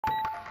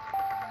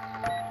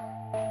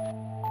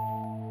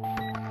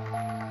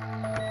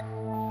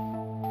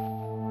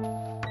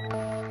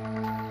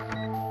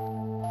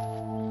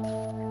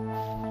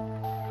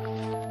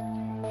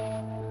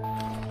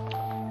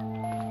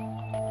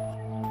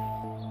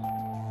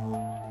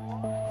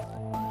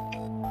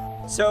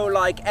So,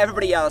 like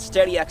everybody else,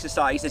 daily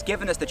exercise has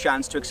given us the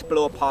chance to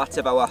explore parts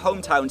of our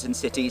hometowns and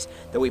cities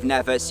that we've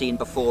never seen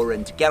before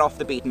and get off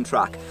the beaten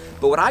track.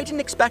 But what I didn't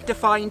expect to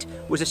find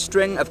was a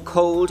string of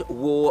Cold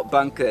War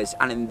bunkers,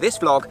 and in this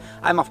vlog,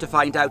 I'm off to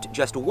find out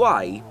just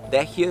why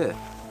they're here.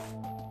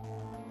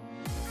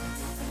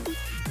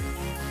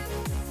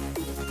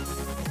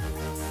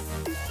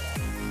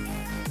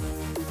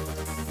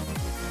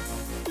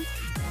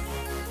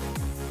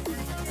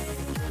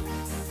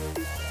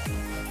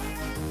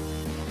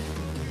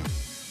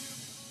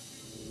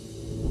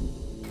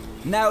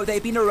 Now,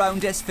 they've been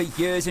around us for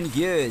years and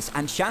years,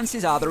 and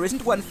chances are there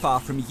isn't one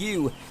far from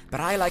you, but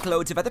I, like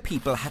loads of other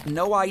people, had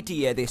no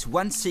idea this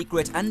once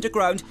secret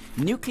underground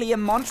nuclear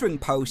monitoring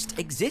post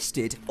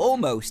existed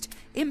almost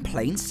in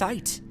plain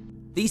sight.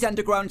 These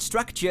underground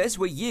structures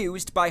were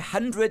used by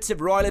hundreds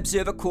of Royal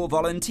Observer Corps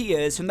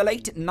volunteers from the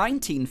late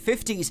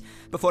 1950s,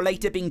 before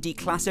later being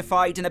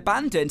declassified and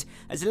abandoned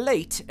as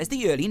late as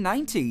the early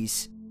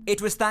 90s. It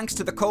was thanks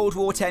to the Cold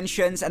War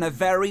tensions and a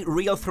very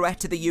real threat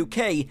to the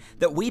UK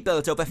that we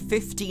built over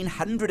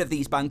 1,500 of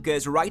these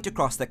bunkers right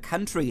across the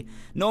country,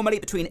 normally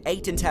between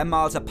 8 and 10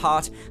 miles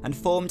apart and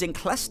formed in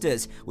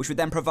clusters, which would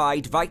then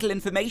provide vital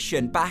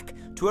information back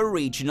to a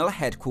regional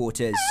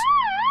headquarters.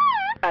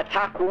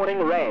 Attack warning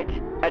red.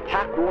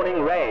 Attack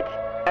warning red.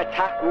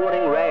 Attack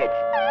warning red.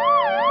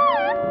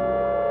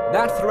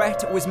 That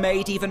threat was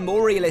made even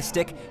more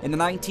realistic in the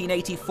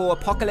 1984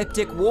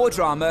 apocalyptic war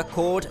drama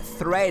called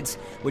Threads,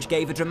 which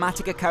gave a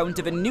dramatic account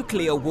of a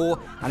nuclear war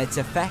and its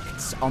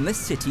effects on the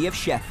city of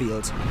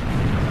Sheffield.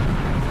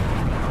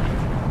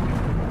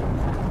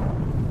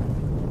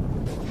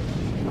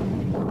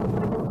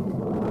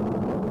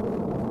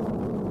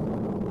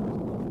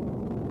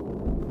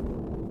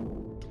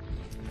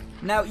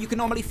 Now, you can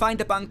normally find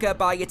a bunker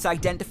by its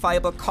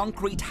identifiable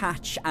concrete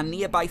hatch and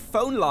nearby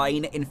phone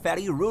line in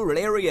very rural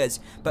areas,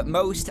 but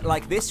most,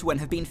 like this one,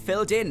 have been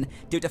filled in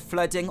due to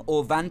flooding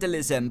or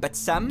vandalism, but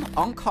some,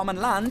 on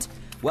common land,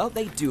 well,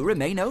 they do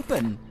remain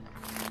open.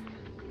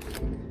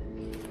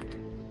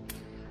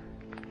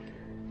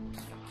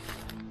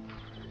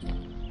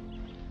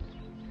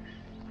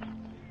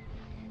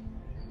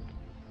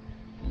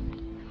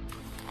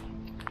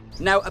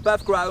 Now,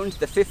 above ground,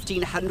 the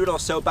 1,500 or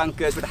so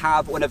bunkers would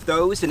have one of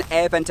those, an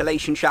air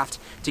ventilation shaft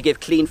to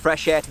give clean,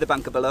 fresh air to the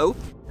bunker below,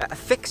 a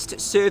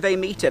fixed survey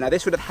meter. Now,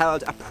 this would have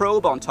held a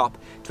probe on top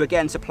to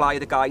again supply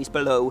the guys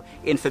below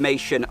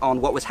information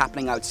on what was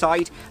happening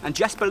outside, and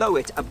just below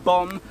it, a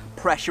bomb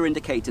pressure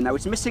indicator. Now,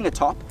 it's missing a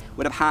top,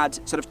 would have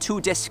had sort of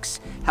 2 discs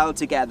held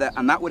together,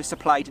 and that would have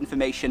supplied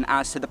information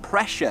as to the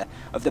pressure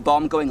of the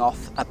bomb going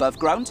off above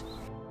ground.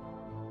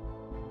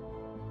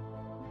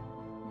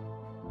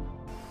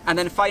 And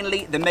then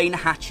finally, the main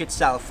hatch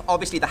itself.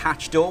 Obviously the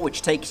hatch door,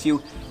 which takes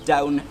you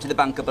down to the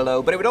bunker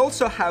below, but it would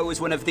also house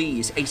one of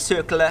these, a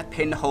circular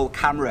pinhole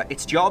camera.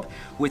 Its job,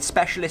 with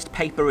specialist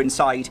paper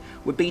inside,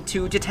 would be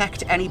to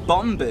detect any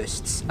bomb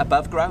bursts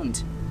above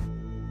ground.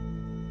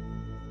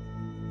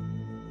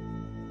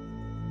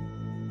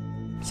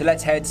 So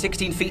let's head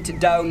 16 feet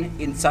down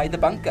inside the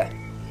bunker.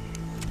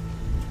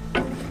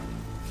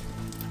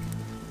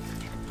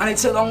 And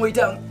it's a long way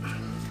down.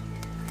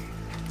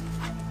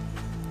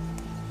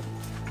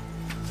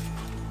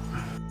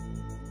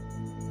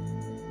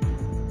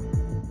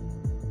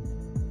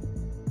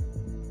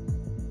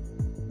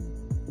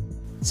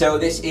 So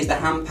this is the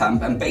hand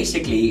pump, and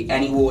basically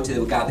any water that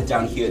would gather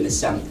down here in the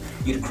sump,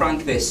 you'd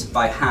crank this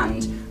by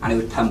hand and it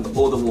would pump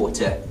all the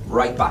water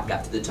right back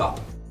up to the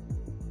top.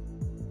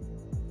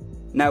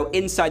 Now,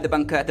 inside the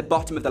bunker, at the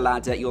bottom of the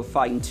ladder, you'll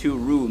find 2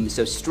 rooms.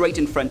 So straight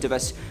in front of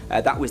us,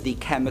 that was the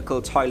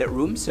chemical toilet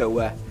room,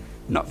 so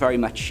not very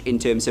much in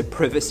terms of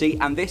privacy.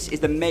 And this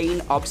is the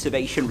main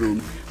observation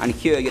room, and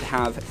here you'd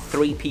have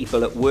 3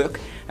 people at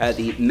work.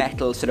 The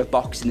metal sort of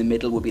box in the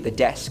middle would be the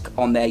desk.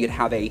 On there you'd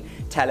have a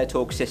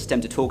teletalk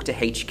system to talk to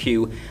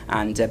HQ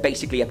and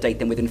basically update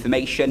them with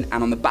information.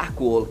 And on the back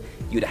wall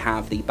you'd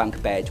have the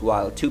bunk bed.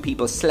 While 2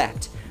 people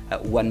slept,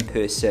 1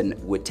 person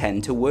would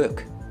tend to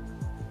work.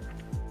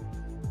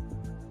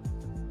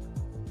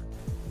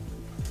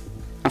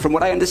 And from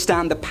what I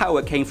understand, the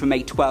power came from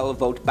a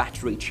 12-volt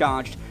battery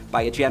charged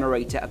by a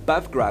generator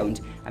above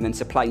ground and then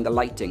supplying the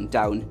lighting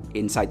down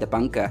inside the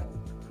bunker.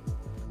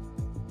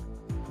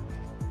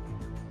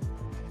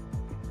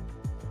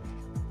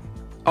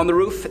 On the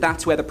roof,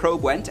 that's where the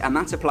probe went, and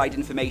that supplied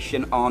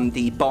information on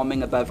the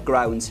bombing above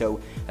ground.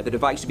 So the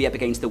device would be up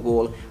against the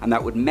wall, and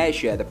that would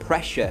measure the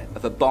pressure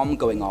of a bomb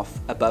going off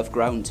above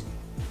ground.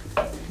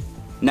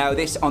 Now,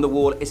 this on the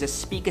wall is a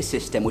speaker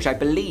system, which I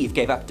believe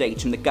gave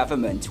updates from the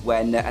government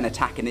when an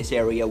attack in this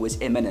area was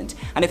imminent.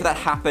 And if that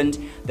happened,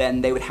 then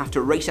they would have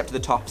to race up to the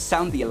top,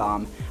 sound the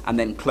alarm, and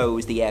then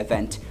close the air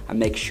vent and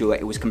make sure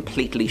it was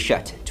completely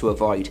shut to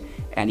avoid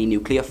any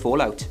nuclear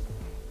fallout.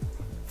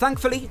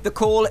 Thankfully, the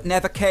call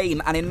never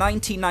came, and in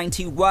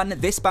 1991,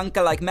 this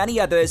bunker, like many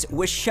others,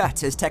 was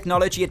shut as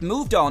technology had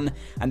moved on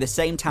and the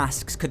same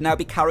tasks could now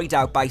be carried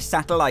out by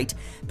satellite.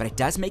 But it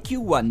does make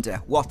you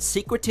wonder what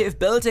secretive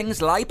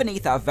buildings lie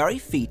beneath our very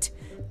feet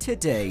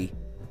today.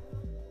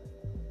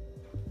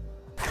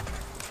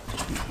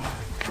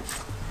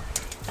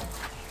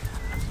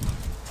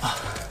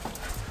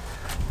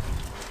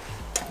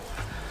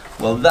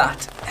 Well,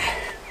 that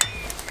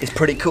is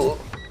pretty cool.